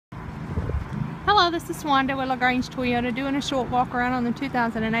Hello, this is Wanda with LaGrange Toyota doing a short walk around on the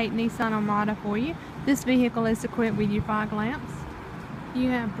 2008 Nissan Armada for you. This vehicle is equipped with your fog lamps. You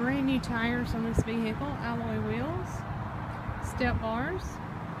have brand new tires on this vehicle, alloy wheels, step bars,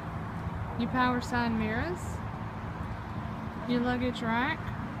 your power side mirrors, your luggage rack.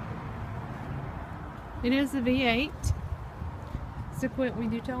 It is a V8. It's equipped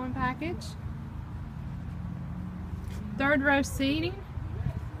with your towing package, third row seating.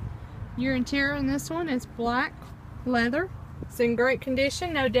 Your interior in this one is black leather. It's in great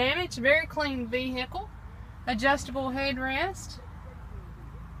condition, no damage, very clean vehicle. Adjustable headrest.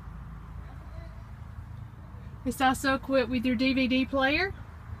 It's also equipped with your DVD player.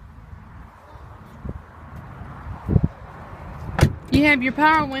 You have your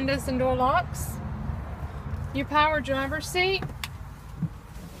power windows and door locks. Your power driver's seat.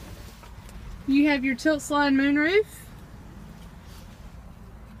 You have your tilt slide moonroof.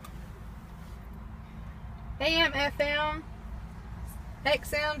 AM, FM,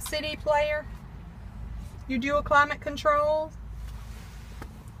 XM CD player, your dual climate control.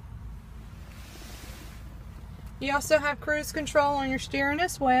 You also have cruise control on your steering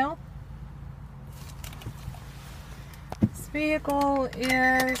as well. This vehicle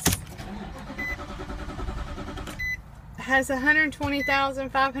has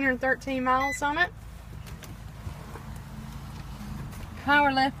 120,513 miles on it.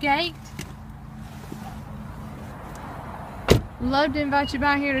 Power left gate. Love to invite you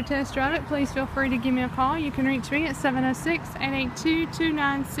by here to test drive it. Please feel free to give me a call. You can reach me at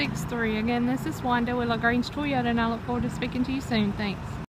 706-882-2963. Again, this is Wanda with LaGrange Toyota, and I look forward to speaking to you soon. Thanks.